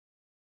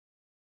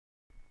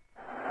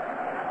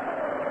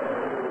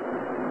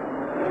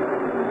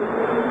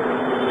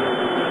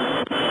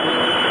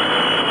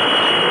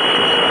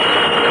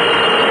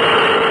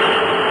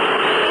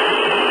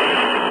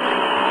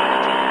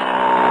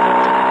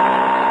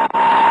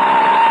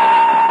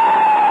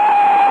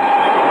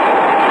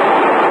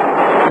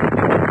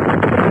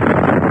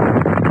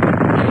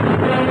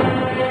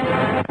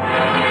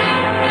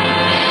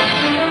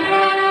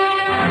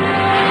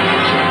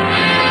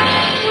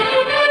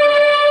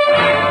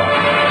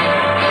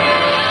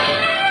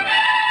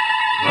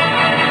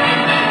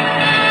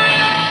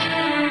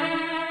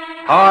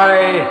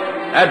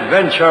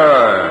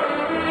adventure.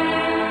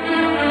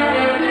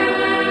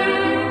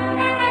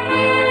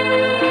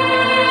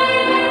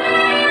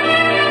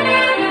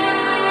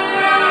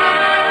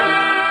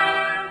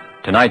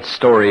 Tonight's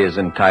story is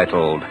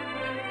entitled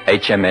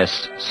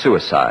HMS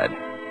Suicide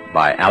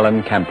by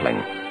Alan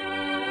Campling.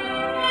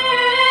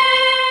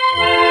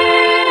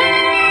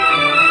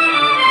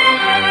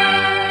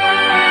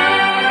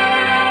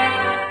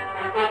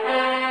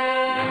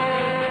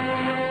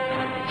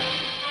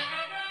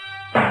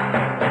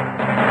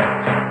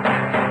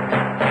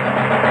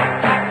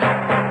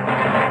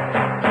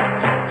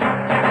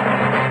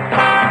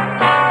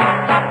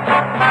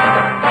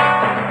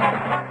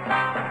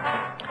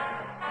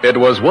 It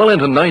was well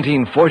into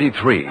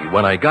 1943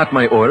 when I got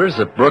my orders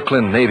at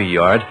Brooklyn Navy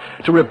Yard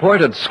to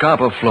report at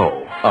Scapa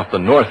Flow, off the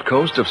north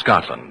coast of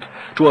Scotland,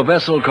 to a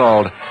vessel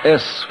called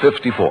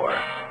S-54.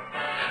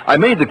 I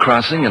made the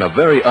crossing in a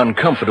very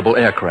uncomfortable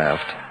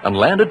aircraft and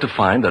landed to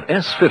find that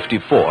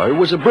S-54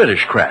 was a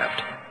British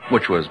craft,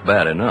 which was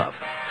bad enough,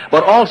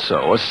 but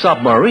also a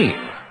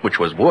submarine, which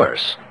was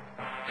worse.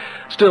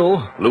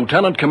 Still,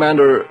 Lieutenant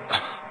Commander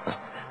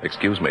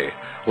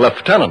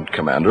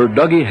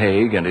Dougie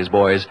Haig and his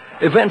boys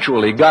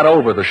eventually got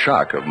over the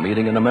shock of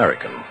meeting an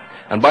American.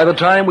 And by the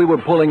time we were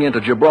pulling into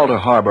Gibraltar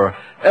Harbor,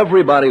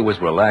 everybody was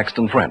relaxed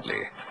and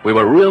friendly. We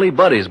were really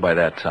buddies by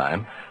that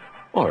time.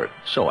 Or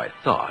so I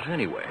thought,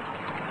 anyway.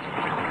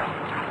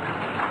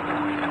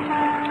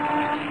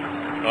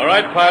 All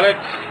right, pilot.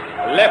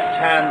 Left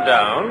hand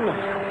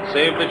down.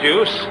 Save the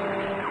juice.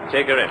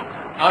 Take her in.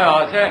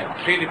 Aye,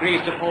 sir. 3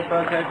 degrees to port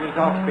both edges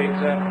off speed,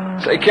 sir.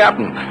 Say,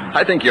 Captain,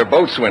 I think your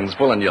boatswain's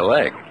pulling your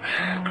leg.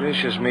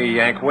 Gracious me,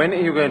 Yank. When are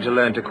you going to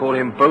learn to call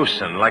him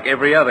bosun like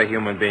every other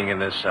human being in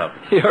this sub?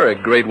 You're a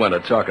great one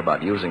to talk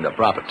about using the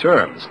proper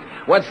terms.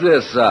 What's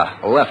this,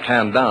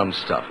 left-hand down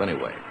stuff,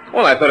 anyway?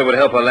 Well, I thought it would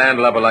help a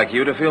landlubber like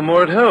you to feel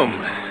more at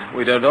home.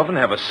 We don't often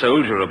have a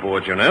soldier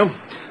aboard, you know.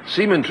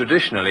 Seamen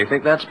traditionally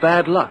think that's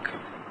bad luck.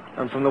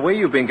 And from the way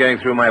you've been going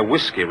through my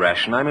whiskey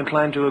ration, I'm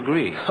inclined to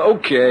agree.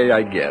 Okay,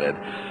 I get it.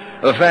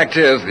 The fact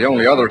is, the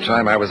only other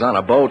time I was on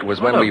a boat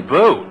was when On a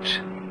boat?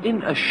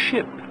 In a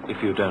ship,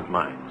 if you don't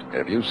mind.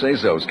 If you say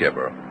so,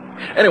 Skipper.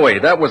 Anyway,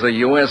 that was a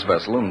U.S.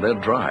 vessel, and they're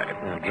dry.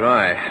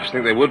 Dry. I just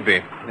think they would be.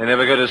 They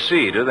never go to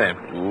sea, do they?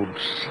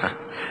 Oops.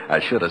 I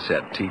should have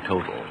said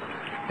teetotal.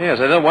 Yes,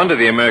 I don't wonder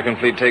the American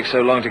fleet takes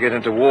so long to get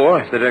into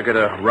war if they don't get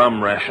a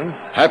rum ration.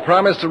 I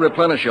promise to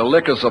replenish your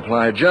liquor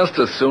supply just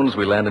as soon as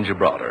we land in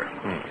Gibraltar.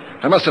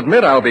 I must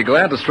admit I'll be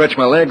glad to stretch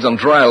my legs on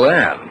dry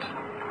land.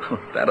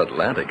 That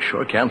Atlantic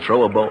sure can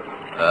throw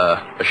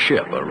a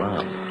ship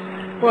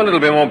around. Well, it'll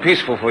be more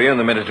peaceful for you in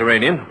the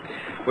Mediterranean.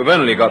 We've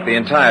only got the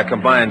entire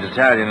combined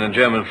Italian and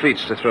German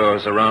fleets to throw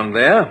us around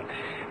there.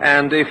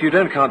 And if you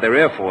don't count their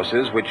air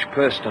forces, which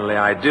personally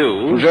I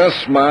do...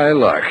 Just my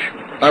luck.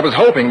 I was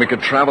hoping we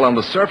could travel on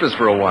the surface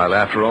for a while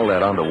after all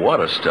that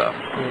underwater stuff.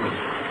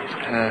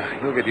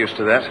 You'll get used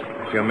to that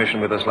if your mission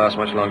with us lasts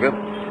much longer.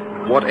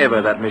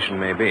 Whatever that mission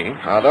may be.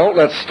 Now, don't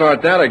let's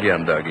start that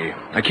again, Dougie.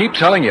 I keep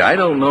telling you, I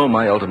don't know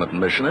my ultimate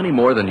mission any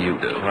more than you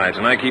do. Right,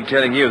 and I keep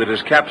telling you that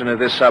as captain of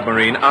this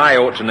submarine, I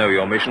ought to know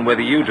your mission,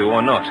 whether you do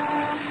or not.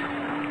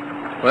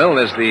 Well,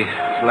 there's the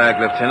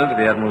flag lieutenant of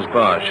the Admiral's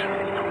barge.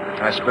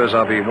 I suppose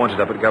I'll be wanted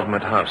up at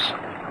Government House.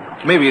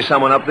 Maybe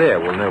someone up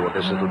there will know what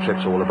this little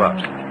trip's all about.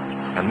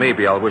 And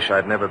maybe I'll wish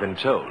I'd never been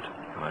told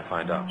when I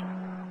find out.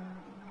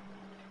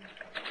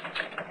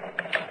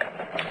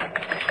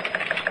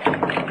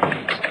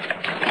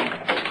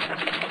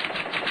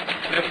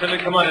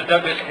 Lieutenant Commander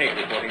Douglas Haig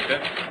reporting,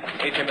 sir.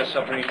 HMS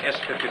submarine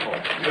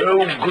S-54.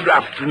 Oh, good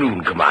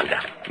afternoon, Commander.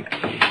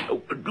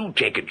 Oh, do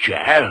take a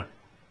chair.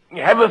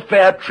 Have a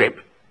fair trip.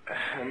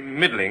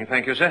 Middling,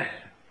 thank you, sir.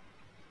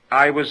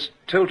 I was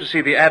told to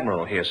see the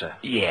Admiral here, sir.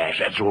 Yes,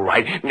 that's all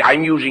right.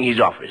 I'm using his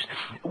office.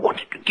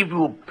 Wanted to give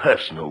you a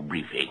personal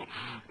briefing.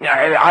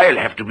 I'll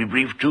have to be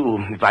brief, too,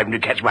 if I'm to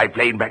catch my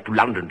plane back to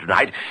London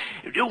tonight.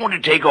 Don't want to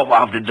take off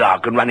after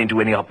dark and run into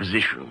any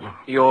opposition.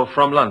 You're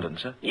from London,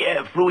 sir?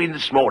 Yeah, flew in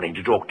this morning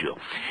to talk to you.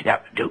 Now,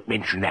 don't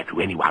mention that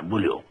to anyone,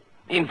 will you?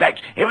 In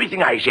fact,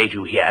 everything I say to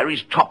you here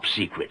is top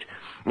secret.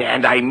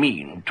 And I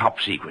mean top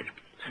secret.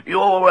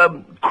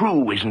 Your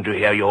crew isn't to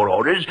hear your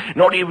orders,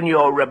 not even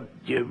your,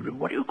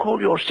 what do you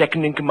call your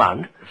second in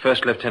command?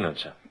 First lieutenant,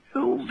 sir.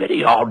 Oh,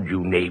 very odd,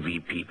 you Navy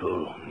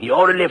people.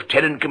 You're a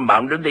lieutenant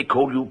commander, they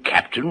call you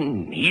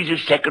captain. He's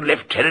a second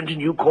lieutenant, and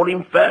you call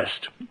him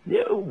first.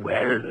 Oh,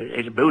 well,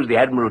 I suppose the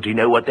Admiralty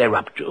know what they're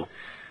up to.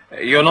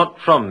 You're not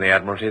from the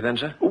Admiralty, then,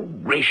 sir? Oh,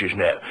 gracious,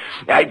 no.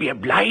 I'd be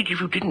obliged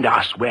if you didn't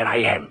ask where I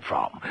am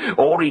from,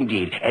 or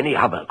indeed any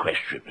other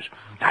questions.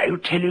 I'll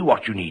tell you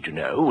what you need to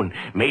know, and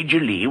Major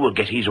Lee will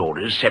get his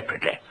orders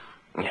separately.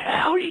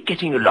 How are you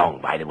getting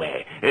along, by the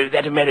way?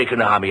 That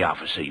American Army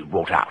officer you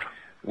brought out?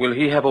 Will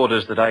he have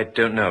orders that I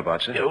don't know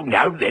about, sir? Oh,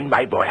 now then,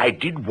 my boy, I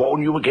did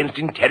warn you against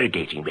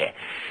interrogating me.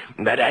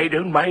 But I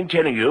don't mind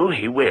telling you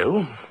he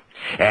will.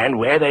 And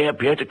where they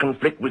appear to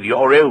conflict with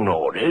your own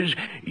orders,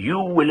 you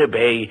will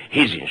obey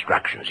his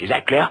instructions. Is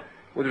that clear?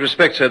 With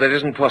respect, sir, that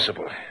isn't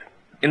possible.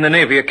 In the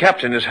Navy, a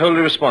captain is wholly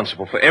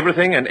responsible for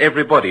everything and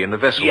everybody in the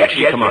vessel which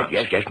he commands.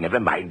 Yes, never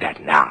mind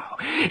that now.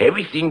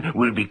 Everything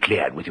will be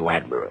cleared with your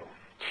admiral.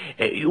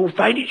 You'll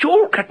find it's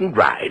all cut and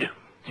dried.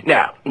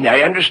 Now,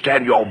 I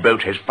understand your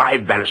boat has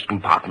 5 ballast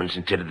compartments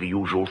instead of the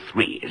usual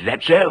 3. Is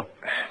that so?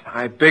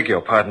 I beg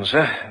your pardon,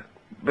 sir,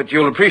 but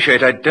you'll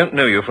appreciate I don't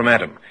know you from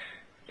Adam.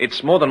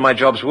 It's more than my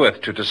job's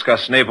worth to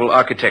discuss naval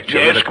architecture.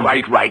 Yes,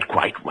 quite right.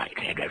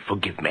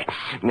 Forgive me.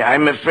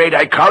 I'm afraid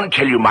I can't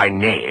tell you my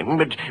name,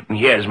 but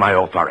here's my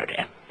authority.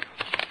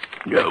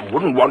 I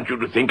wouldn't want you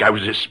to think I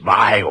was a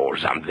spy or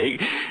something.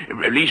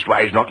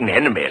 Leastwise, not an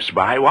enemy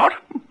spy, what?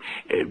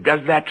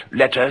 Does that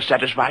letter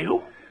satisfy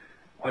you?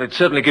 Well, it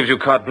certainly gives you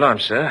carte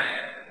blanche, sir.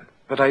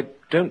 But I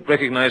don't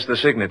recognize the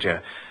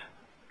signature.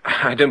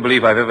 I don't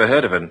believe I've ever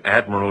heard of an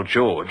Admiral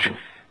George.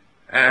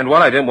 And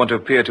while I don't want to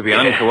appear to be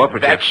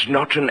uncooperative... That's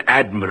not an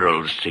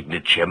admiral's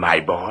signature, my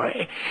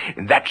boy.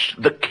 That's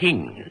the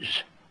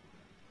king's.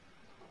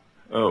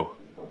 Oh,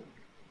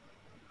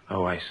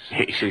 I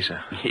see,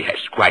 sir. Yes,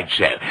 quite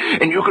so.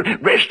 And you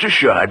can rest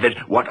assured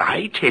that what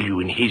I tell you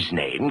in his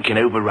name can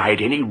override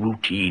any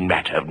routine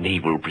matter of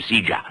naval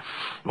procedure.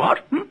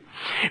 What?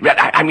 Well,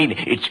 I mean,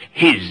 it's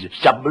his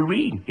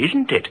submarine,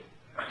 isn't it?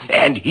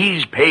 And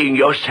he's paying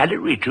your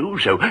salary, too,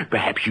 so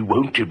perhaps you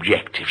won't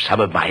object if some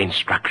of my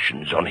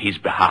instructions on his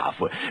behalf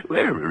were,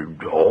 well,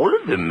 all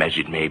of them, as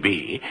it may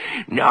be,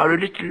 are a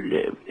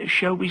little,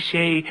 shall we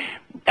say,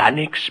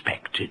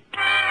 unexpected.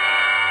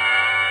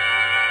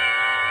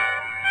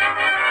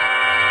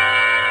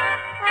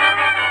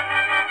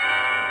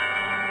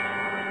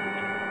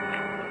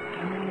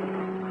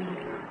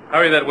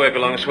 Hurry that work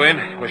along,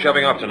 Swain. We're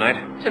shoving off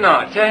tonight.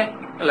 Tonight, sir?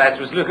 The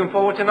lads was looking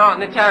forward to night in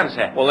the town,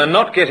 sir. Well, they're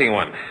not getting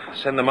one.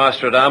 Send the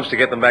master-at-arms to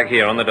get them back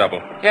here on the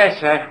double. Yes,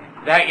 sir.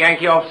 That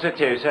Yankee officer,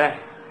 too, sir.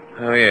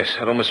 Oh, yes.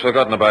 I'd almost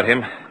forgotten about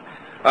him.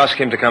 Ask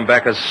him to come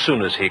back as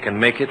soon as he can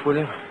make it, will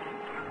you?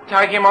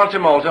 Take him on to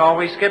Malta, are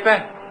we, Skipper?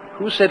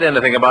 Who said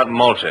anything about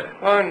Malta?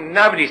 Well,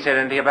 nobody said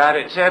anything about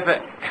it, sir,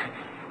 but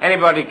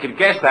anybody could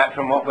guess that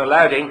from what we're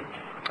loading.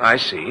 I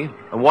see.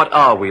 And what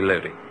are we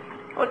loading?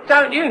 Well,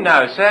 don't you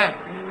know, sir?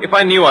 If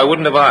I knew, I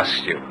wouldn't have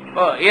asked you.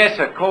 Well, yes,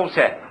 of course,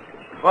 sir.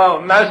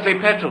 Well, mostly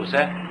petrol,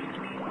 sir.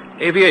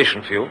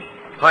 Aviation fuel?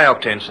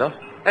 High-octane stuff?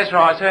 That's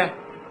right, sir.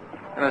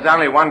 And there's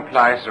only one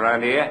place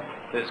around here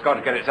that's got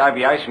to get its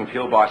aviation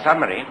fuel by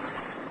submarine.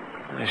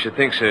 I should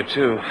think so,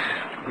 too.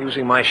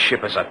 Using my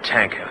ship as a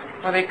tanker.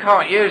 Well, they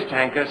can't use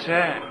tankers,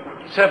 sir.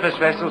 Surface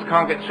vessels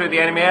can't get through the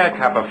enemy air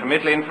cover from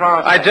Italy and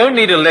France. I don't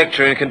need a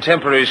lecture in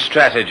contemporary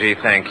strategy,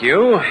 thank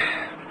you.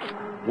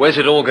 Where's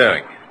it all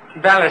going?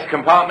 Ballast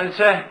compartment,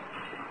 sir.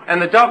 And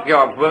the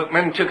dockyard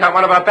workmen took out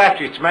one of our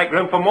batteries to make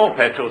room for more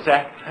petrol,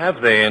 sir. Have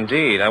they,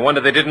 indeed? I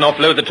wonder they didn't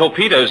offload the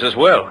torpedoes as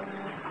well.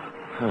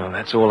 Oh,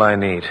 that's all I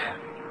need.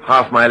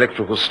 Half my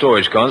electrical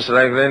storage gone, so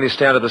I can only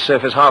stay under the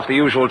surface half the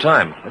usual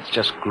time. That's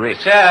just great.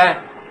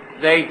 Sir,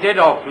 they did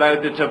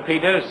offload the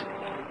torpedoes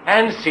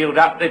and sealed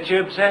up the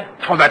tubes, sir.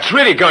 Oh, that's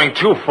really going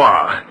too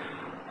far.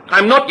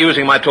 I'm not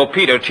using my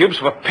torpedo tubes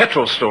for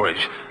petrol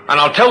storage, and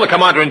I'll tell the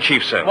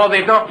Commander-in-Chief, sir. Well,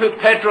 they've not put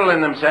petrol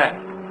in them,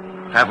 sir.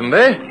 Haven't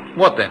they?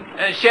 What then?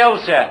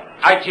 Shells, sir.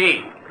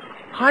 IT.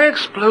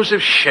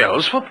 High-explosive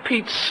shells, for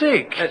Pete's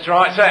sake. That's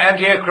right, sir.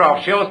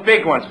 Anti-aircraft shells,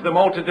 big ones, for the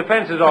Malta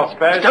defences, I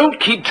suppose.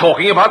 Don't keep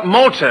talking about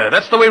Malta.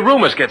 That's the way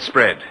rumors get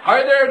spread.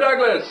 Hi there,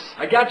 Douglas.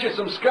 I got you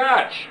some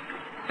scotch.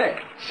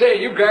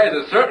 Say, you guys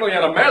are certainly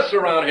in a mess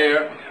around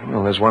here.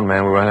 Well, there's one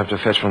man we won't have to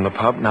fetch from the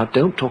pub. Now,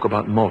 don't talk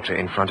about Malta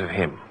in front of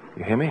him.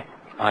 You hear me?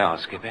 Aye, aye,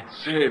 Skipper.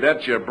 Say,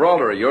 that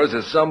Gibraltar of yours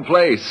is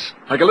someplace.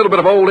 Like a little bit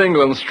of old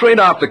England straight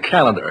off the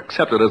calendar,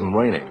 except it isn't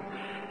raining.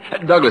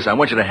 Douglas, I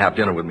want you to have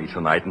dinner with me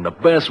tonight in the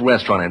best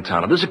restaurant in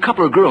town. And there's a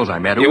couple of girls I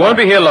met who... You won't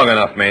be here long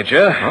enough,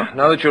 Major. Huh?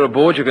 Now that you're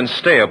aboard, you can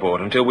stay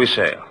aboard until we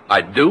sail.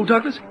 I do,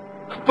 Douglas?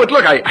 But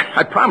look,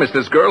 I promised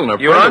this girl and her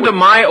You're under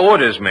my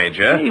orders,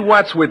 Major. Hey,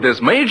 what's with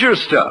this major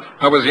stuff?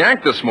 I was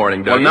yanked this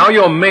morning, Douglas. Well, now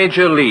you're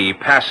Major Lee,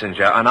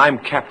 passenger, and I'm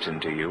captain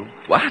to you.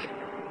 What?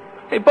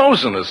 Hey,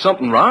 Bosun, is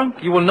something wrong?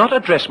 You will not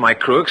address my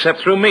crew except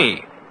through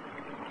me.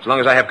 As long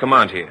as I have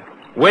command here.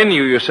 When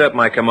you usurp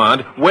my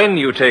command, when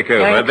you take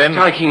over, then...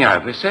 Taking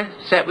over, sir?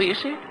 Is that what you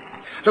said?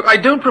 Look, I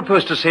don't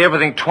propose to say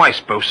everything twice,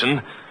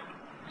 Bosun.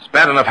 It's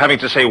bad enough having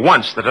to say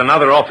once that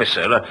another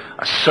officer,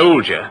 a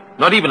soldier,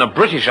 not even a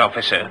British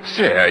officer...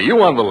 Say, are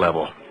you on the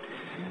level?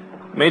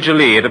 Major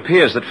Lee, it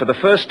appears that for the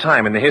first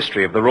time in the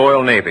history of the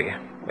Royal Navy,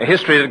 a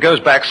history that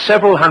goes back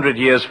several hundred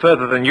years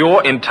further than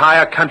your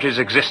entire country's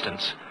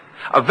existence,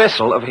 a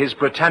vessel of His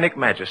Britannic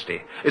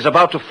Majesty is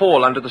about to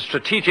fall under the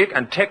strategic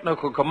and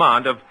technical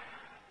command of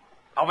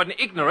an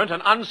ignorant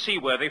and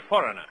unseaworthy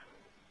foreigner.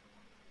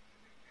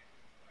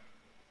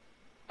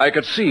 I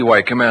could see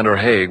why Commander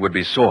Haig would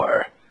be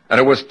sore. And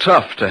it was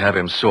tough to have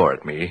him sore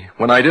at me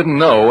when I didn't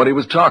know what he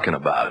was talking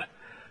about.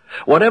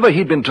 Whatever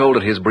he'd been told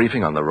at his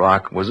briefing on the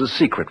Rock was a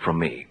secret from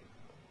me.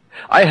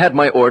 I had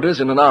my orders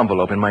in an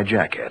envelope in my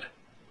jacket.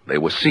 They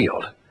were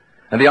sealed.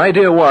 And the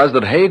idea was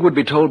that Haig would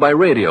be told by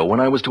radio when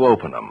I was to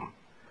open them.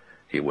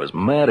 He was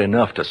mad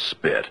enough to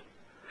spit.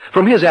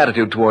 From his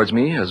attitude towards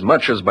me, as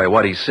much as by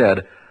what he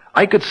said,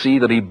 I could see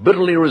that he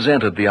bitterly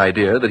resented the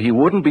idea that he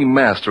wouldn't be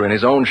master in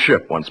his own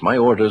ship once my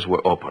orders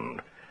were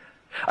opened.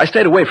 I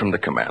stayed away from the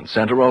command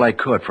center all I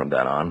could from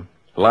then on,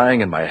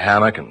 lying in my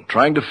hammock and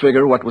trying to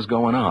figure what was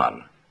going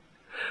on.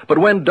 But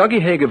when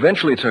Dougie Haig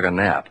eventually took a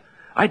nap,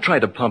 I tried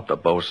to pump the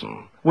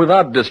bosun,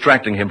 without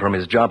distracting him from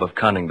his job of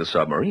conning the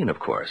submarine, of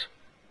course.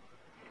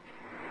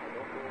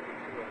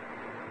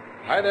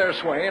 Hi there,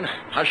 Swain.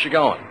 How's she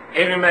going?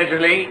 Evening, Major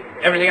Lee.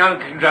 Everything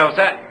under control,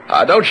 sir.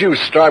 Don't you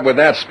start with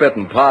that spit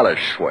and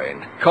polish,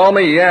 Swain. Call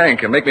me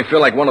Yank and make me feel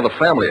like one of the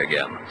family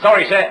again.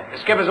 Sorry, sir. The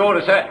skipper's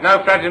order, sir.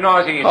 No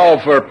fraternizing you, sir. Oh,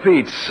 for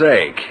Pete's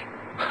sake.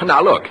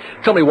 Now, look,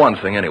 tell me one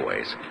thing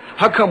anyways.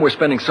 How come we're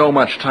spending so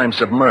much time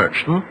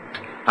submerged,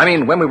 I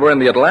mean, when we were in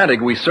the Atlantic,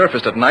 we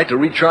surfaced at night to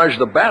recharge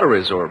the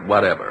batteries or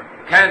whatever.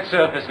 Can't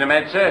surface,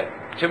 Nemed, sir.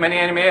 Too many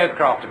enemy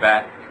aircraft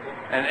about.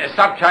 And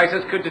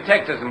sub-chasers could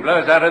detect us and blow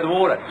us out of the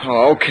water.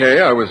 Oh, okay,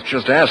 I was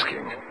just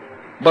asking.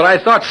 But I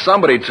thought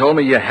somebody told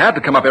me you had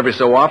to come up every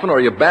so often or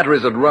your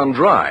batteries would run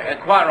dry.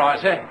 Quite right,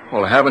 sir.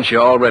 Well, haven't you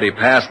already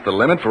passed the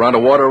limit for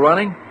underwater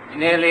running?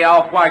 Nearly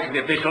halfway to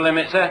the official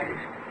limit, sir.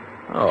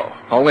 Oh,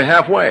 only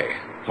halfway.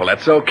 Well,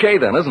 that's okay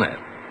then, isn't it?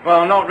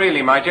 Well, not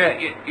really, Major.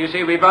 You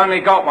see, we've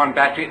only got one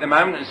battery at the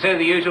moment instead of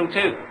the usual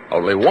two.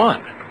 Only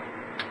one?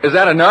 Is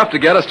that enough to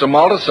get us to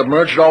Malta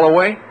submerged all the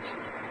way?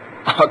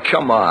 Oh,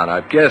 come on.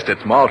 I've guessed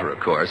it's Malta, of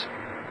course.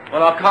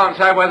 Well, I can't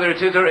say whether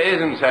it is or it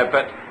isn't, sir,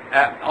 but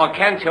I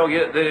can tell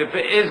you that if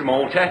it is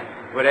Malta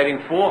we're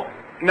heading for,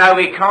 no,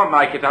 we can't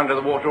make it under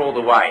the water all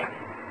the way.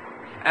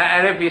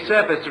 And if we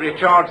surface to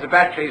recharge the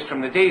batteries from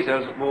the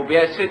diesels, we'll be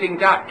a sitting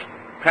duck,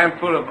 crammed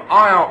full of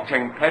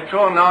high-octane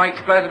petrol and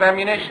high-explosive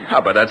ammunition.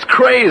 Oh, but that's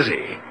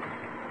crazy.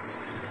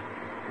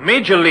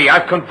 Major Lee,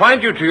 I've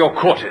confined you to your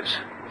quarters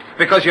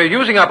because you're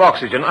using up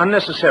oxygen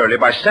unnecessarily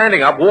by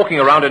standing up, walking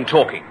around, and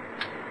talking.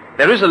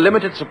 There is a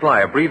limited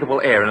supply of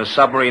breathable air in a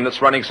submarine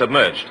that's running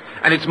submerged,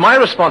 and it's my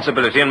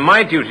responsibility and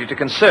my duty to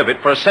conserve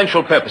it for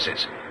essential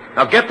purposes.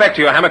 Now get back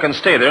to your hammock and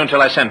stay there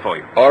until I send for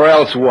you. Or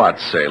else what,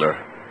 sailor?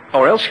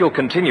 Or else you'll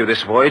continue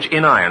this voyage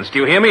in irons. Do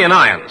you hear me? In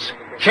irons.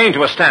 Chained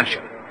to a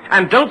stanchion.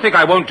 And don't think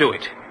I won't do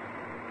it.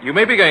 You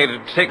may be going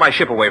to take my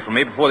ship away from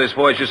me before this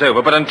voyage is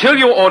over, but until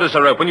your orders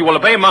are open, you will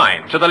obey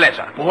mine to the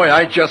letter. Boy,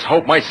 I just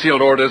hope my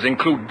sealed orders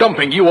include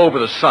dumping you over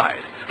the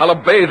side. I'll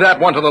obey that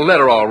one to the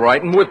letter, all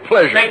right, and with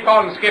pleasure. Beg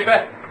pardon,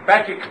 Skipper.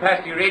 Battery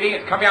capacity reading.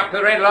 It's coming up to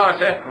the red line,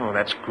 sir. Oh,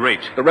 that's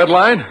great. The red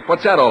line?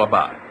 What's that all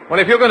about? Well,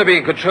 if you're going to be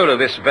in control of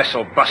this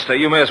vessel, Buster,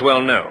 you may as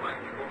well know.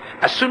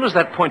 As soon as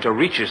that pointer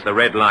reaches the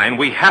red line,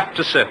 we have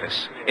to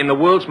surface in the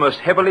world's most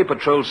heavily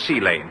patrolled sea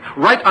lane,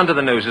 right under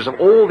the noses of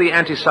all the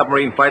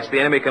anti-submarine fights the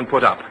enemy can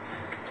put up.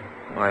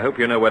 Well, I hope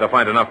you know where to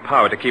find enough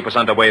power to keep us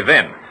underway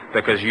then,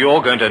 because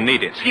you're going to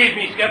need it. Excuse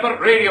me, Skipper.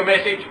 Radio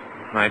message.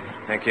 Right,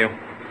 thank you.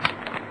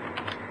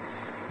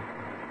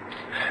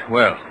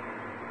 Well,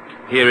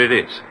 here it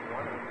is.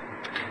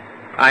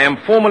 I am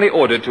formally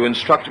ordered to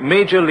instruct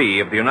Major Lee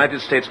of the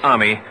United States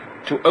Army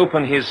to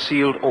open his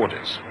sealed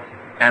orders,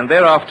 and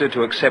thereafter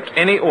to accept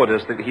any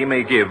orders that he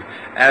may give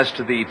as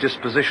to the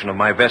disposition of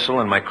my vessel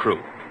and my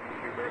crew.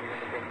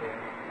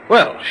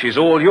 Well, she's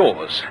all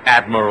yours,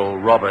 Admiral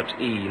Robert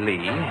E.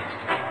 Lee.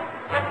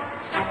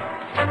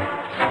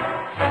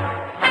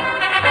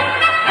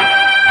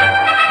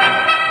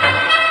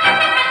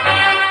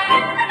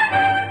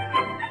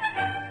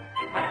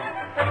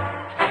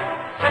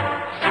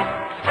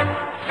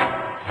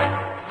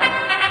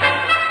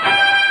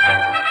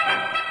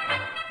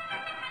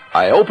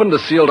 I opened the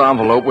sealed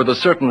envelope with a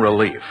certain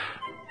relief.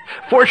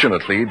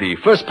 Fortunately, the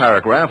first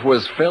paragraph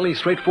was fairly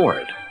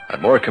straightforward,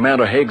 and more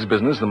Commander Haig's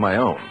business than my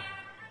own.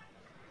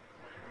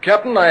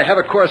 Captain, I have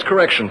a course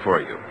correction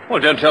for you. Well,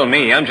 don't tell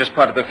me. I'm just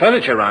part of the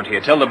furniture around here.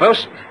 Tell the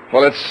bosun.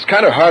 Well, it's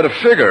kind of hard to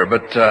figure,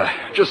 but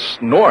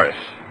just north.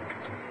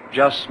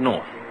 Just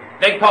north.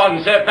 Beg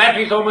pardon, sir.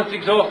 Battery's almost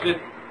exhausted.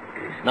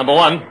 Number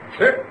one.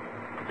 Sir?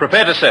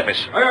 Prepare to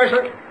surface. Aye, aye,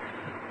 sir.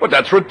 But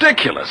that's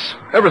ridiculous.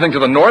 Everything to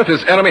the north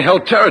is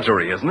enemy-held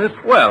territory, isn't it?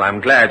 Well, I'm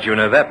glad you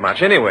know that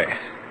much anyway.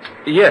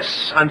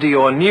 Yes, under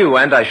your new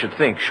and, I should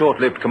think,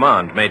 short-lived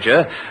command,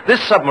 Major, this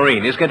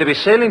submarine is going to be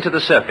sailing to the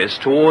surface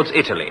towards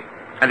Italy.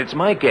 And it's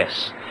my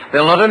guess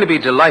they'll not only be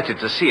delighted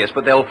to see us,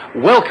 but they'll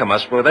welcome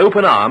us with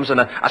open arms and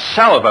a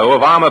salvo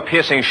of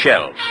armor-piercing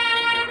shells.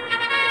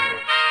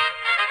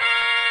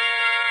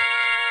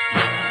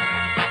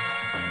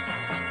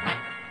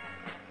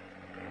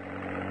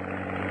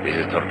 This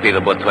is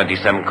Torpedo Boat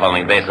 27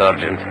 calling base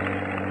urgent.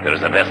 There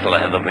is a vessel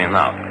ahead of me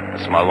now.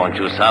 A small one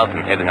due south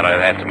and heading right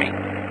after me.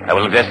 I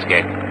will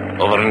investigate.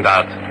 Over and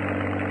out.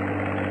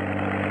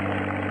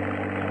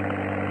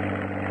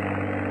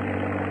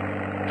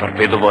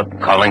 Torpedo Boat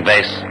calling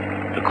base.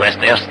 Request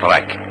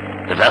airstrike.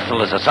 The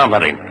vessel is a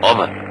submarine.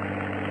 Over.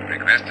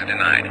 Request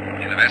denied.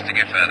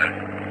 Investigate further.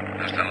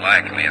 Most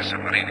unlikely a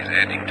submarine is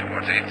heading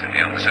towards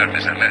Italy on the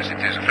surface unless it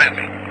is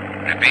friendly.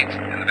 Repeat.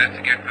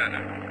 Investigate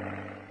further.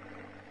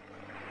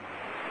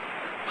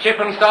 Ship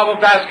on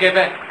starboard bow,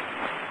 Skipper.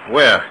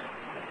 Where?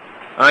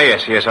 Ah,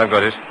 yes, I've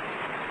got it.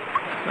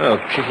 Oh,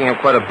 kicking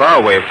up quite a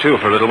bow wave, too,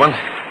 for a little one.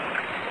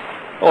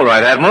 All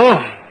right,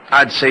 Admiral.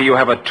 I'd say you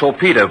have a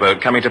torpedo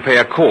boat coming to pay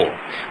a call.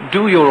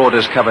 Do your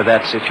orders cover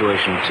that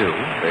situation, too?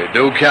 They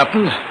do,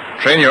 Captain.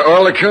 Train your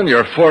Oerlikon,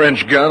 your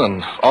 4-inch gun,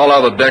 and all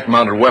other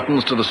deck-mounted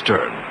weapons to the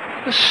stern.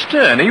 The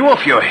stern? Are you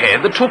off your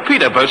head? The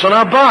torpedo boat's on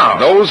our bow.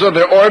 Those are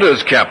the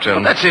orders, Captain.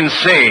 Well, that's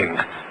insane.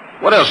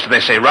 What else do they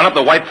say? Run up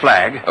the white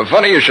flag?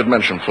 Funny you should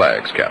mention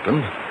flags,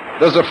 Captain.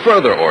 There's a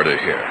further order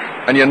here,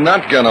 and you're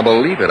not gonna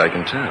believe it, I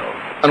can tell.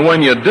 And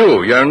when you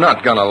do, you're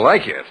not gonna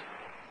like it.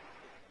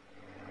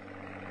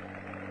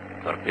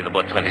 Torpedo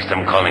boat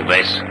 27 calling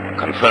base,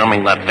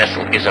 confirming that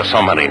vessel is a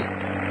submarine.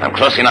 I'm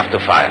close enough to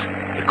fire.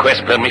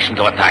 Request permission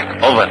to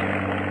attack. Over.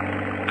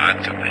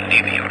 Hard to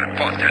believe your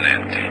report,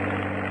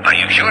 Tenente. Are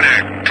you sure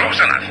they're close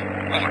enough?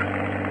 Over.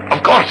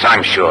 Of course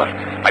I'm sure.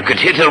 I could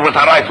hit her with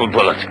a rifle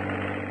bullet.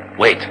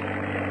 Wait.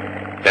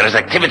 There is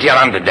activity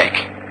around the deck.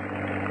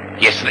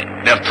 Yes,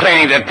 they're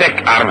training their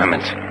deck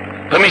armament.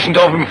 Permission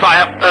to open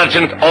fire.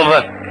 Urgent.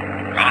 Over.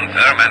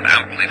 Confirm and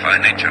amplify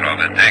nature of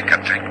the deck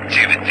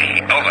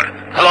activity. Over.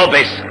 Hello,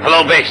 base.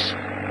 Hello, base.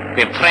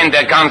 They've trained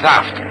their guns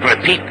aft.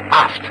 Repeat,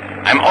 aft.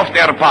 I'm off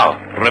their bow.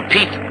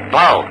 Repeat,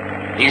 bow.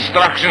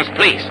 Instructions,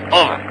 please.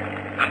 Over.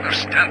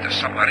 Understand the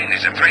submarine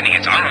is training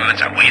its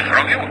armaments away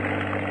from you?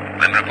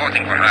 I'm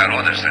reporting for higher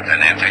orders,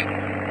 Tenente.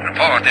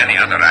 Report any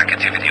other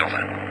activity.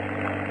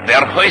 Over.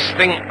 They're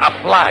hoisting a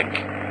flag.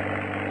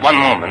 One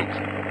moment.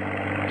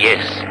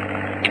 Yes,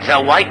 it's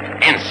a white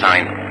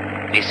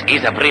ensign. This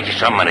is a British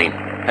submarine.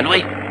 And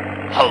wait.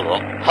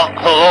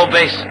 Hello,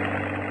 base.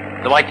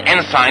 The white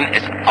ensign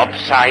is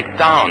upside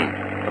down.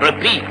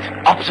 Repeat,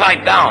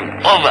 upside down.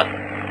 Over.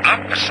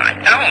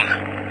 Upside down?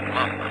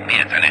 Mamma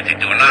mia, Tenente,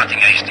 do nothing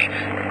hasty.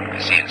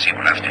 The CNC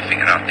will have to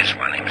figure out this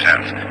one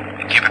himself.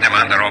 Keep them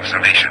under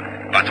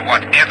observation. But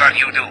whatever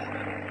you do,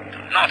 do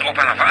not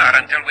open a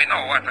fire until we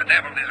know what the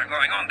devil is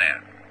going on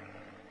there.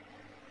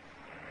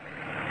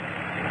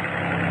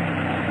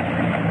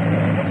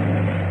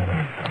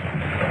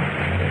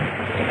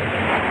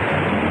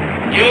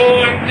 You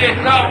in the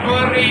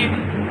submarine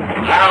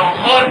have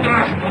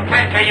orders to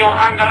take you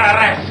under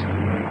arrest.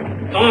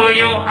 Do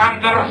you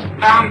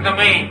understand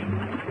me?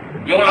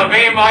 You'll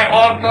obey my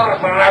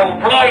orders or I will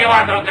blow you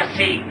under the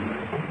sea.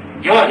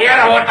 You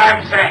hear what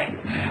I'm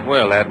saying?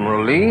 Well,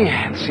 Admiral Lee,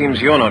 it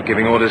seems you're not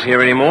giving orders here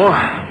anymore.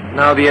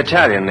 Now the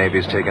Italian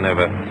Navy's taken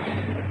over.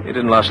 You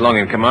didn't last long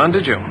in command,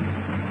 did you?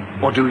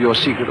 Or do your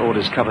secret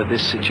orders cover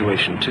this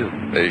situation, too?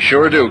 They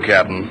sure do,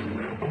 Captain.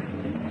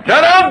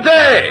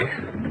 Tenente!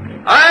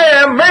 I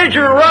am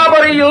Major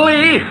Robert E.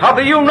 Lee of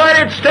the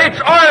United States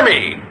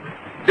Army.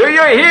 Do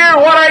you hear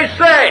what I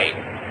say?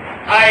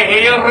 I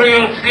hear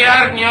you,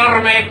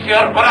 Senor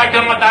Major, but I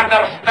do not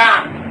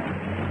understand.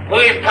 Who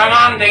is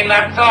commanding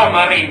that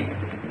submarine?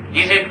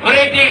 Is it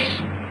British?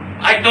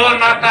 I do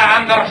not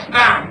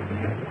understand.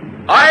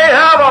 I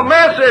have a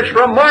message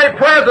from my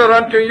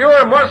president to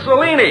your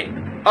Mussolini.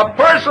 A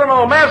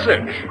personal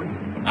message.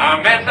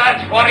 A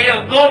message for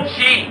your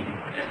Gucci.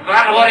 Is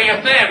that what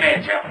you say,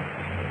 Major?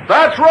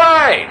 That's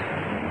right.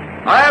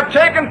 I have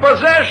taken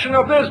possession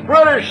of this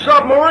British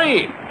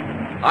submarine.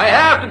 I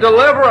have to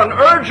deliver an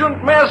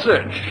urgent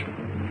message.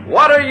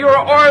 What are your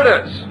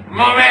orders?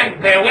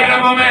 Momente, wait a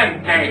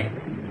momente.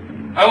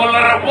 I will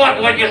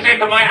report what you say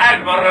to my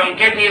admiral and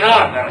get his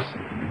orders.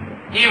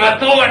 Give it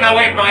to and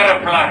await my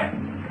reply.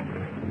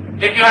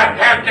 If you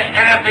attempt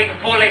anything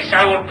foolish,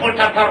 I will put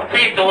a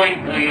torpedo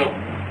into you.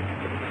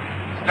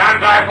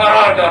 Stand by for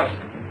orders.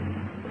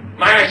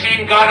 My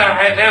machine gunner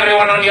has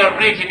everyone on your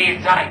bridge in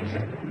his sights.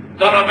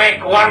 Don't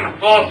make one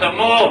false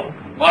move,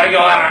 or you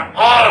are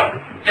all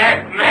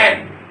dead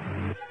men.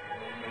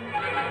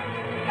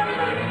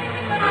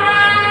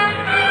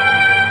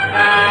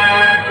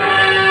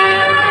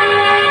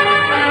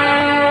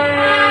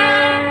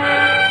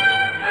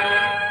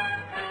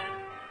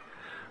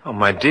 Oh,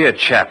 my dear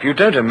chap, you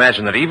don't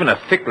imagine that even a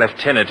thick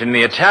lieutenant in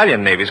the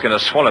Italian Navy is going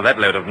to swallow that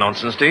load of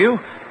nonsense, do you?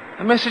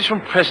 A message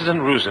from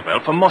President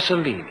Roosevelt for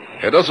Mussolini.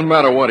 It doesn't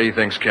matter what he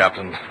thinks,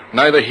 Captain.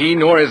 Neither he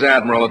nor his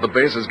admiral at the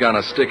base is going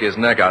to stick his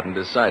neck out and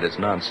decide it's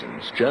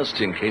nonsense, just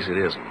in case it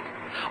isn't.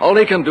 All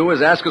he can do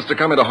is ask us to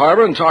come into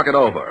harbor and talk it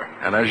over.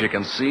 And as you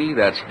can see,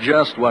 that's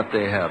just what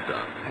they have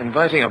done.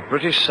 Inviting a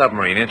British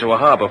submarine into a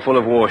harbor full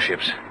of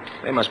warships.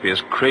 They must be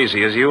as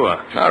crazy as you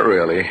are. Not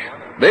really.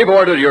 They've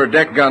ordered your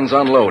deck guns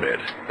unloaded.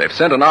 They've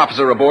sent an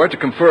officer aboard to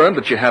confirm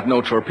that you have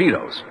no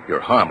torpedoes. You're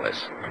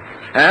harmless.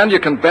 And you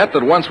can bet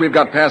that once we've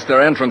got past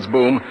their entrance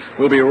boom,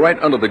 we'll be right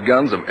under the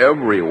guns of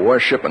every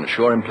warship and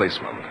shore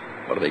emplacement.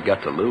 What do they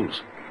got to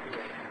lose?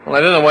 Well, I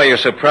don't know why you're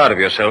so proud of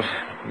yourself.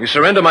 You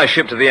surrender my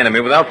ship to the enemy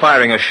without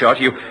firing a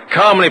shot. You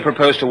calmly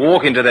propose to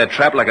walk into their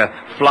trap like a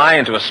fly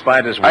into a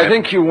spider's web. I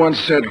think you once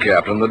said,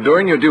 Captain, that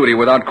doing your duty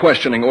without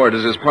questioning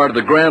orders is part of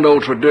the grand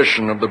old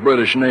tradition of the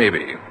British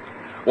Navy.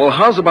 Well,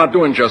 how's about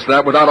doing just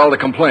that without all the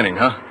complaining,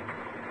 huh?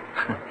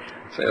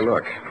 Say,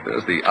 look,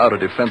 there's the outer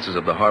defenses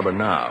of the harbor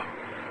now.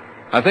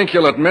 I think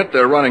you'll admit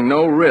they're running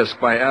no risk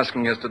by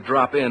asking us to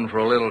drop in for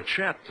a little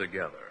chat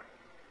together.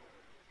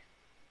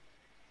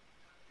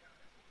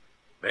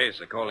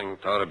 Base calling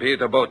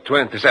torpedo boat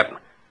 27.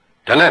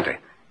 Tenente,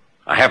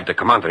 I have the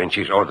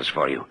Commander-in-Chief's orders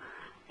for you.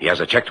 He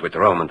has checked with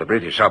Rome, and the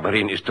British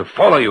submarine is to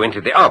follow you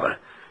into the harbor.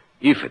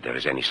 If there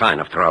is any sign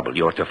of trouble,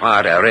 you are to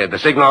fire the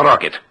signal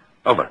rocket.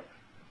 Over.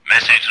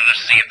 Message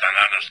received and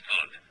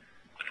understood.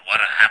 But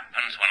what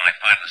happens when I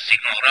fire the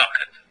signal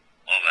rocket?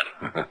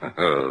 Over.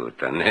 Oh,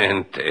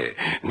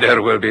 Tenente,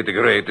 there will be the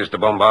greatest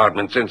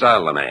bombardment since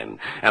Alamein.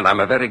 And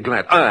I'm very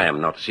glad I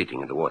am not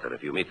sitting in the water a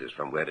few meters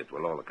from where it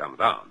will all come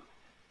down.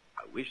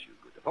 I wish you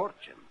good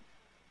fortune.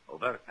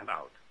 Over and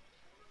out.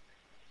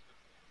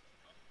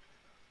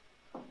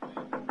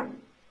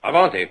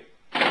 Avanti.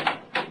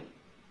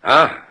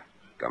 Ah,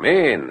 come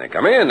in,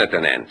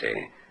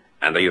 Tenente.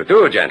 And you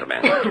too,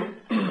 gentlemen.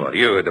 For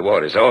you, the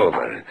war is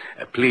over.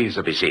 Please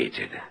be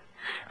seated.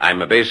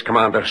 I'm Base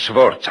Commander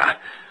Sforza.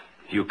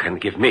 You can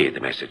give me the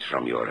message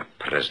from your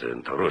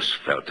President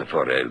Roosevelt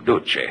for El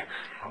Duce.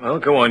 Well,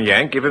 go on,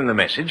 Yank. Give him the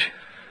message.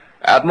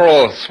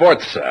 Admiral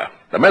Sforza,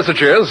 the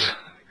message is,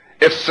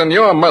 if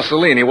Senor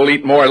Mussolini will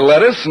eat more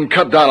lettuce and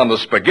cut down on the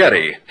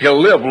spaghetti, he'll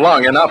live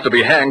long enough to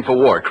be hanged for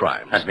war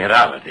crimes.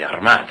 Admiral de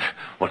Armada,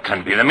 what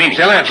can be the meaning?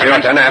 Silencio,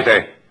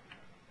 Tenente.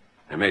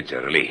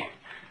 Major Lee,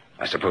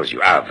 I suppose you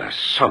have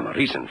some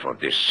reason for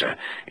this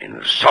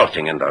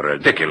insulting and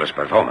ridiculous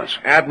performance.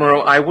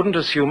 Admiral, I wouldn't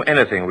assume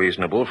anything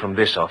reasonable from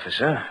this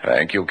officer.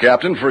 Thank you,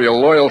 Captain, for your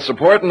loyal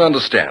support and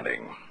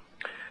understanding.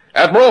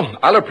 Admiral,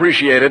 I'll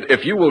appreciate it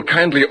if you will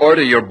kindly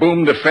order your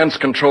boom defense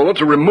controller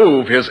to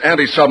remove his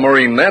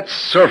anti-submarine nets,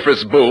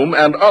 surface boom,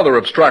 and other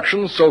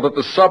obstructions so that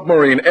the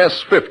submarine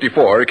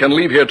S-54 can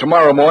leave here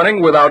tomorrow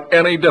morning without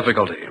any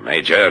difficulty.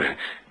 Major,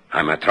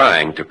 I'm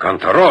trying to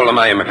control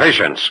my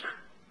impatience.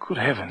 Good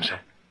heavens.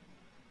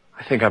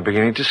 I think I'm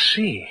beginning to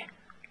see.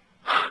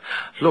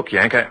 Look,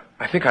 Yank,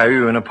 I think I owe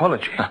you an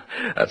apology.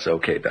 That's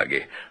okay,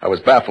 Dougie. I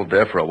was baffled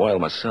there for a while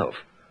myself.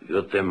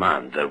 You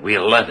demand that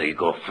we'll let you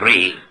go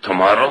free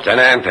tomorrow?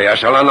 Tenente, I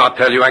shall not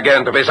tell you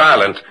again to be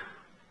silent.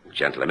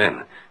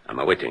 Gentlemen,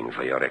 I'm waiting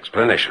for your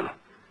explanation.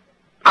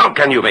 How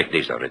can you make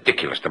these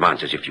ridiculous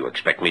demands as if you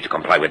expect me to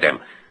comply with them?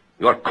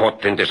 You're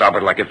caught in this harbor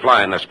like a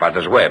fly in a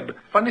spider's web.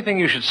 Funny thing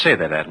you should say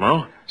that,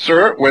 Admiral.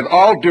 Sir, with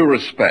all due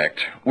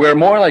respect, we're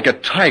more like a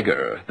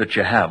tiger that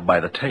you have by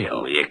the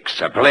tail.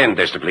 Explain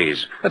this,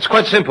 please. That's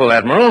quite simple,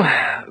 Admiral.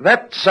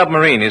 That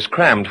submarine is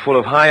crammed full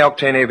of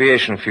high-octane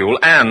aviation fuel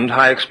and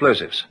high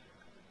explosives.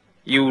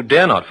 You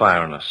dare not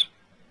fire on us.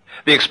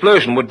 The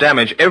explosion would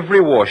damage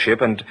every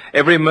warship and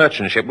every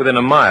merchant ship within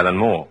a mile and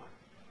more,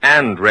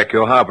 and wreck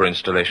your harbor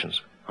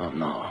installations. Oh,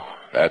 no.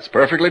 That's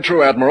perfectly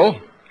true, Admiral.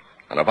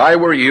 And if I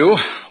were you,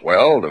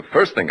 well, the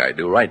first thing I'd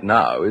do right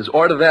now is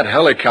order that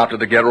helicopter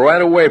to get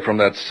right away from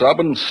that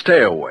sub and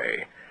stay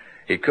away.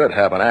 He could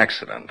have an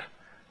accident.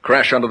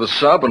 Crash under the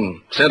sub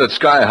and send it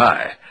sky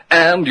high.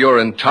 And your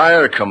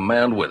entire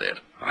command with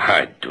it.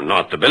 I do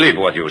not believe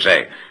what you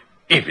say.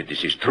 If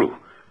this is true,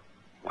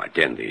 why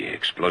then the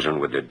explosion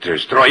would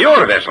destroy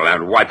your vessel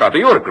and wipe out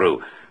your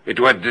crew. It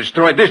would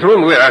destroy this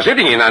room we are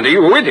sitting in and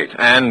you with it.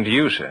 And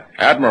you, sir.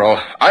 Admiral,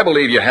 I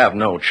believe you have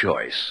no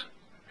choice.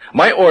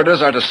 My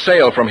orders are to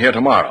sail from here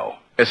tomorrow,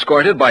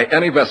 escorted by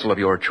any vessel of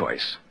your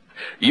choice.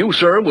 You,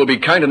 sir, will be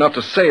kind enough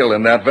to sail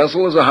in that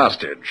vessel as a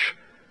hostage.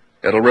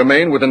 It'll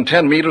remain within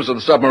 10 meters of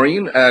the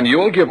submarine, and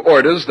you'll give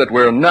orders that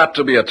we're not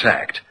to be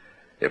attacked.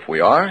 If we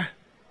are,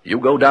 you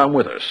go down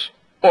with us.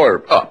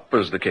 Or up,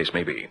 as the case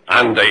may be.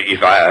 And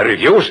if I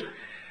refuse?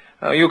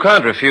 You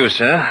can't refuse,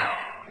 sir.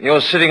 You're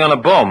sitting on a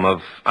bomb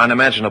of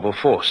unimaginable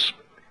force.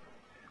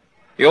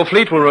 Your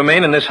fleet will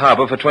remain in this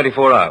harbor for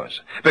 24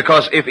 hours,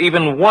 because if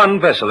even one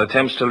vessel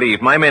attempts to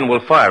leave, my men will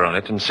fire on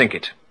it and sink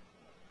it.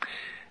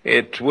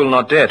 It will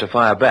not dare to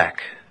fire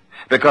back,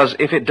 because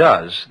if it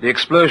does, the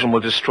explosion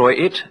will destroy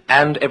it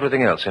and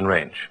everything else in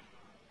range.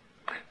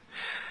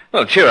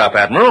 Well, cheer up,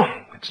 Admiral.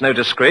 It's no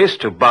disgrace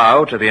to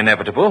bow to the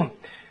inevitable.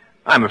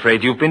 I'm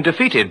afraid you've been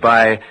defeated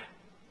by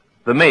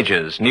the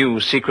Major's new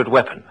secret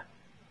weapon,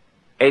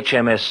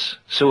 HMS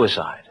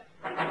Suicide.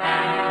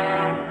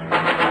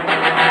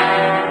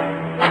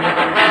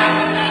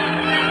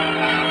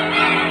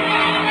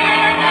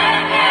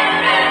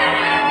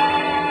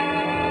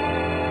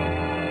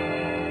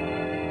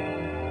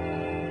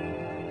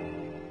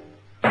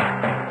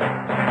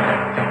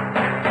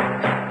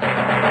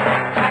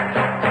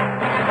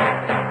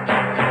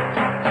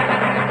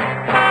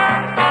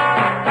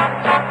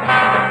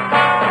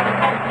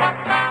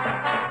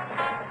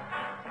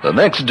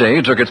 The next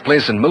day took its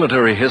place in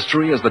military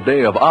history as the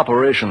day of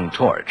Operation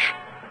Torch.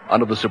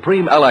 Under the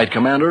Supreme Allied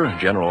Commander,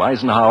 General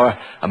Eisenhower,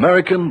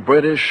 American,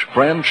 British,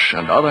 French,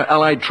 and other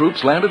Allied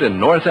troops landed in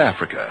North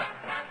Africa.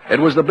 It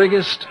was the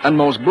biggest and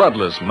most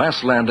bloodless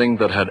mass landing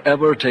that had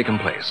ever taken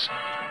place.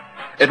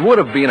 It would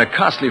have been a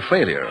costly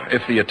failure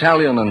if the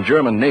Italian and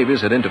German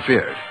navies had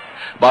interfered.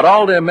 But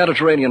all their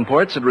Mediterranean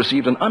ports had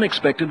received an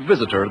unexpected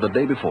visitor the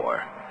day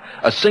before.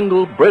 A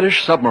single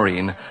British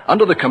submarine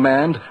under the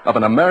command of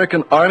an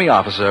American Army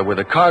officer with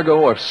a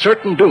cargo of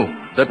certain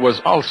doom that was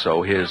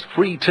also his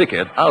free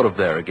ticket out of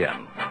there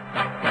again.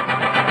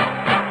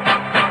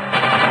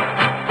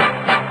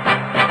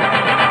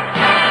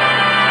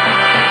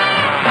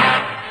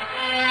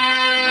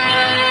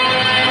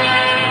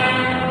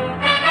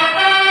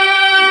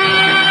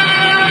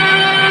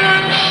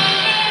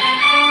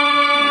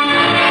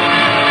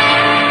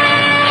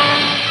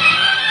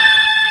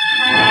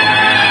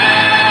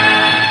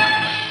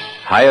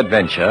 High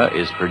Adventure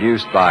is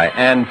produced by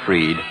Anne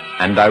Freed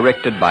and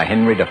directed by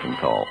Henry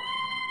Diffenthal.